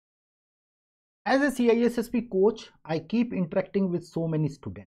As a CISSP coach, I keep interacting with so many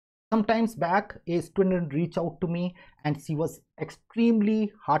students. Sometimes back, a student reached out to me and she was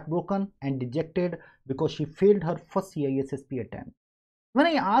extremely heartbroken and dejected because she failed her first CISSP attempt. When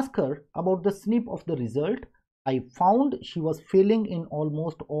I asked her about the snip of the result, I found she was failing in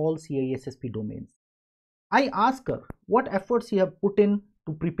almost all CISSP domains. I asked her what efforts she had put in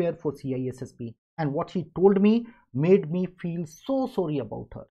to prepare for CISSP, and what she told me made me feel so sorry about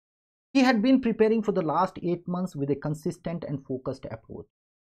her. She had been preparing for the last 8 months with a consistent and focused approach.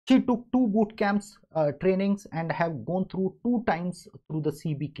 She took 2 boot camps trainings and have gone through 2 times through the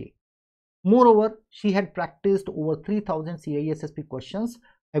CBK. Moreover, she had practiced over 3000 CISSP questions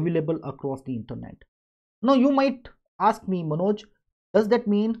available across the internet. Now you might ask me, Manoj, does that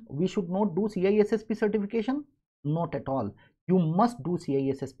mean we should not do CISSP certification? Not at all. You must do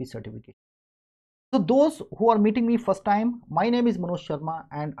CISSP certification. So those who are meeting me first time, my name is Manoj Sharma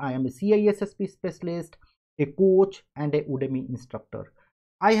and I am a CISSP specialist, a coach and a Udemy instructor.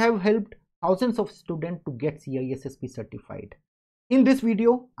 I have helped thousands of students to get CISSP certified. In this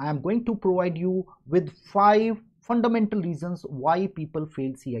video, I am going to provide you with 5 fundamental reasons why people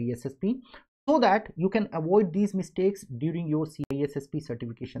fail CISSP so that you can avoid these mistakes during your CISSP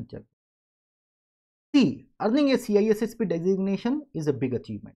certification journey. See, earning a CISSP designation is a big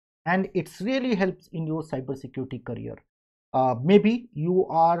achievement and it really helps in your cybersecurity career. Maybe you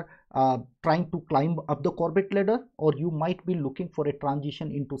are trying to climb up the corporate ladder, or you might be looking for a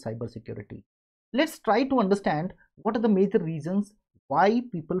transition into cybersecurity. Let's try to understand what are the major reasons why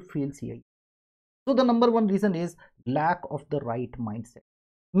people fail CISSP. So the number one reason is lack of the right mindset.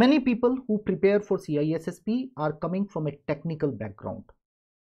 Many people who prepare for CISSP are coming from a technical background.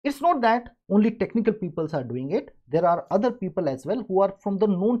 It's not that only technical people are doing it. There are other people as well who are from the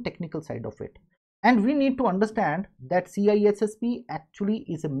non-technical side of it. And we need to understand that CISSP actually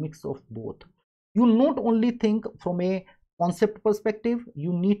is a mix of both. You not only think from a concept perspective,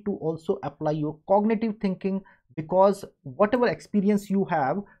 you need to also apply your cognitive thinking, because whatever experience you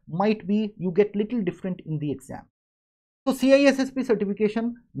have might be you get little different in the exam. So CISSP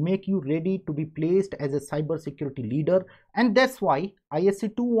certification make you ready to be placed as a cybersecurity leader, and that's why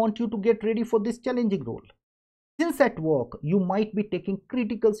ISC2 want you to get ready for this challenging role. Since at work you might be taking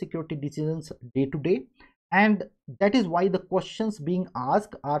critical security decisions day to day, and that is why the questions being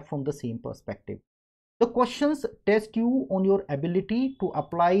asked are from the same perspective. The questions test you on your ability to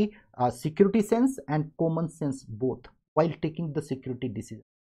apply security sense and common sense both while taking the security decision.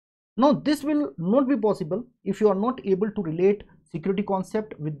 Now, this will not be possible if you are not able to relate security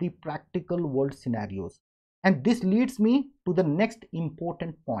concept with the practical world scenarios. And this leads me to the next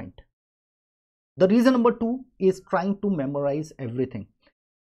important point. The reason number 2 is trying to memorize everything.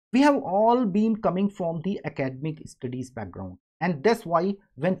 We have all been coming from the academic studies background, and that's why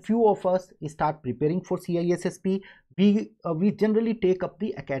when few of us start preparing for CISSP, we generally take up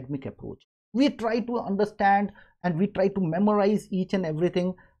the academic approach. We try to understand and we try to memorize each and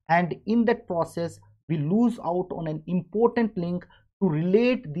everything, and in that process we lose out on an important link to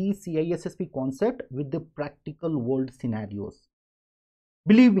relate the CISSP concept with the practical world scenarios.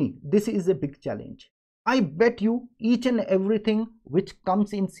 Believe me, this is a big challenge. I bet you each and everything which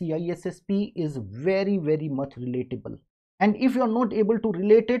comes in CISSP is very much relatable, and if you are not able to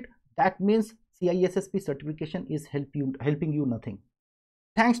relate it, that means CISSP certification is helping you nothing.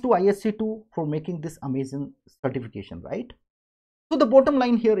 Thanks to ISC2 for making this amazing certification, right? So the bottom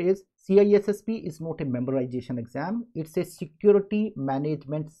line here is CISSP is not a memorization exam, it's a security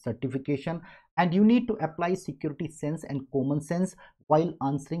management certification, and you need to apply security sense and common sense while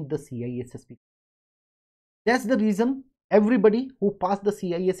answering the CISSP. That's the reason everybody who passed the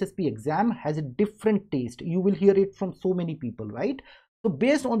CISSP exam has a different taste. You will hear it from so many people, right? So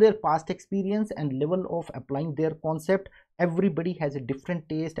based on their past experience and level of applying their concept, everybody has a different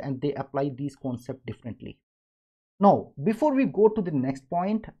taste and they apply these concepts differently. Now, before we go to the next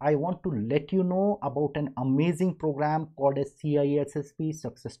point, I want to let you know about an amazing program called as CISSP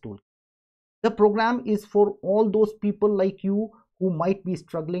Success Toolkit. The program is for all those people like you who might be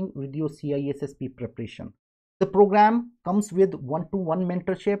struggling with your CISSP preparation. The program comes with one-to-one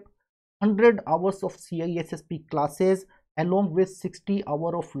mentorship, 100 hours of CISSP classes, along with 60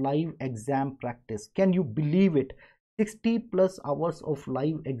 hours of live exam practice. Can you believe it? 60 plus hours of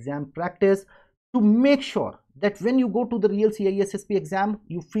live exam practice to make sure that when you go to the real CISSP exam,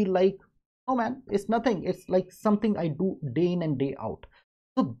 you feel like, oh man, it's nothing. It's like something I do day in and day out.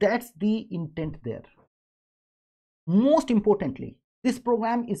 So that's the intent there. Most importantly, this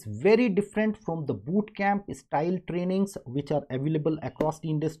program is very different from the bootcamp style trainings which are available across the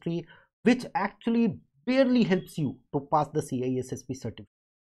industry, which actually barely helps you to pass the CISSP certificate.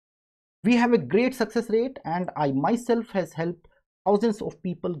 We have a great success rate, and I myself has helped thousands of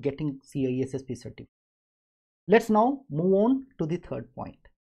people getting CISSP certificate. Let's now move on to the third point.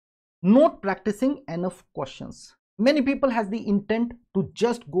 Not practicing enough questions. Many people has the intent to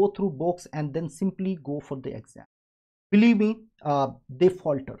just go through books and then simply go for the exam. Believe me, they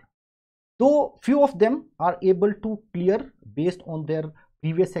falter. Though few of them are able to clear based on their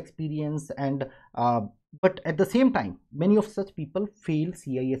previous experience, and but at the same time, many of such people fail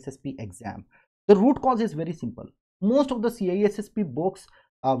CISSP exam. The root cause is very simple. Most of the CISSP books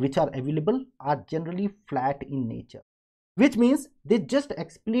which are available are generally flat in nature, which means they just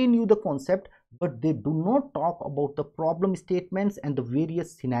explain you the concept, but they do not talk about the problem statements and the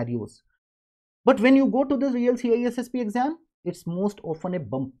various scenarios. But when you go to the real CISSP exam, it's most often a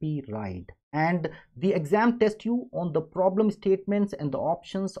bumpy ride, and the exam tests you on the problem statements, and the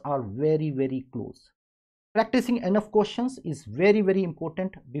options are very close. Practicing enough questions is very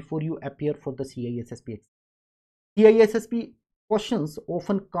important before you appear for the CISSP exam. CISSP questions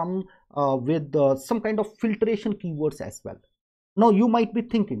often come with some kind of filtration keywords as well. Now you might be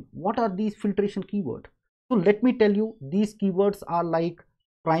thinking, what are these filtration keywords? So let me tell you, these keywords are like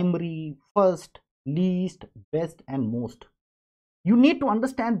primary, first, least, best, and most. You need to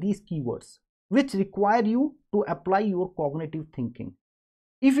understand these keywords, which require you to apply your cognitive thinking.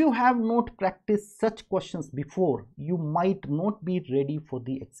 If you have not practiced such questions before, you might not be ready for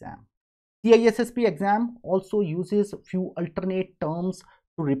the exam. CISSP exam also uses few alternate terms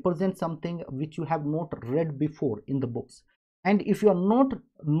to represent something which you have not read before in the books. And if you are not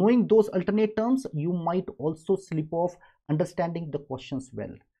knowing those alternate terms, you might also slip off understanding the questions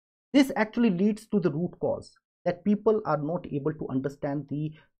well. This actually leads to the root cause, that people are not able to understand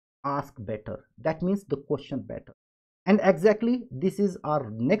the ask better. That means the question better. And exactly this is our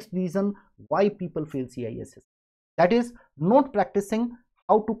next reason why people fail CISSP. That is not practicing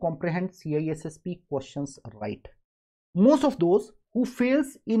how to comprehend CISSP questions right. Most of those who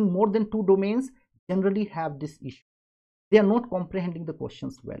fails in more than 2 domains generally have this issue. They are not comprehending the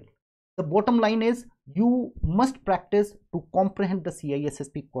questions well. The bottom line is, you must practice to comprehend the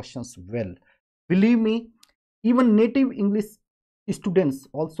CISSP questions well. Believe me, even native English students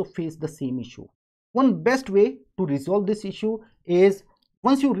also face the same issue. One best way to resolve this issue is,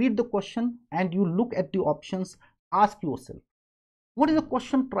 once you read the question and you look at the options, ask yourself, what is the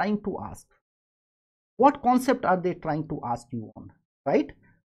question trying to ask? What concept are they trying to ask you on, right?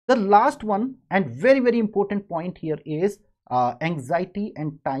 The last one and very important point here is anxiety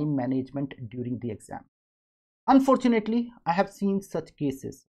and time management during the exam. Unfortunately, I have seen such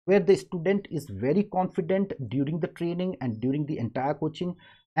cases where the student is very confident during the training and during the entire coaching,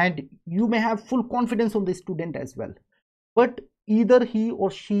 and you may have full confidence on the student as well, but either he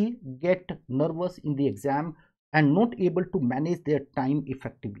or she get nervous in the exam and not able to manage their time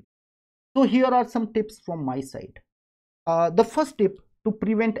effectively. So here are some tips from my side. The first tip to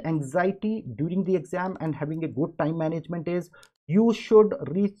prevent anxiety during the exam and having a good time management is, you should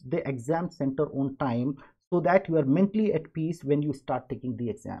reach the exam center on time so that you are mentally at peace when you start taking the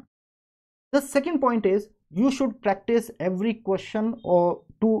exam. The second point is, you should practice every question or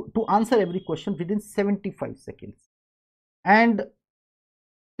to answer every question within 75 seconds. And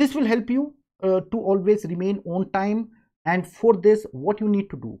this will help you to always remain on time. And for this, what you need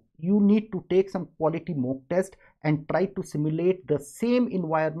to do, you need to take some quality mock test and try to simulate the same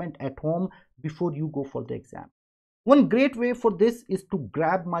environment at home before you go for the exam. One great way for this is to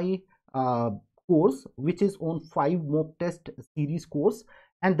grab my course, which is on 5 mock test series course,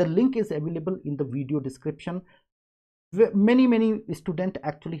 and the link is available in the video description. Many students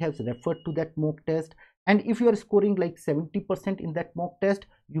actually have referred to that mock test, and if you are scoring like 70% in that mock test,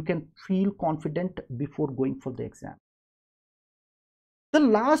 you can feel confident before going for the exam. The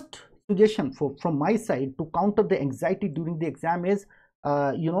last suggestion from my side to counter the anxiety during the exam is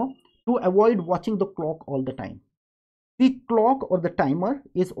to avoid watching the clock all the time. The clock or the timer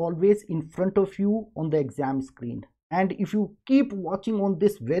is always in front of you on the exam screen, and if you keep watching on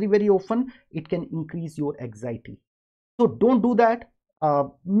this very often, it can increase your anxiety. So don't do that.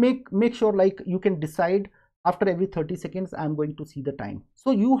 Make sure like you can decide after every 30 seconds I'm going to see the time.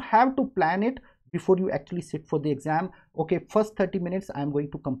 So you have to plan it before you actually sit for the exam. Okay, first 30 minutes I'm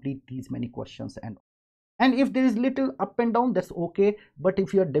going to complete these many questions, and if there is little up and down, that's okay, but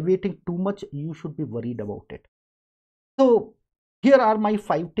if you are deviating too much, you should be worried about it. So here are my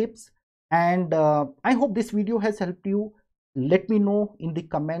 5 tips, and I hope this video has helped you. Let me know in the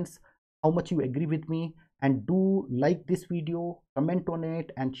comments how much you agree with me, and do like this video, comment on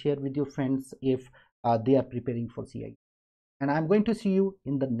it, and share with your friends if they are preparing for CI. And I'm going to see you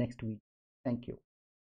in the next video. Thank you.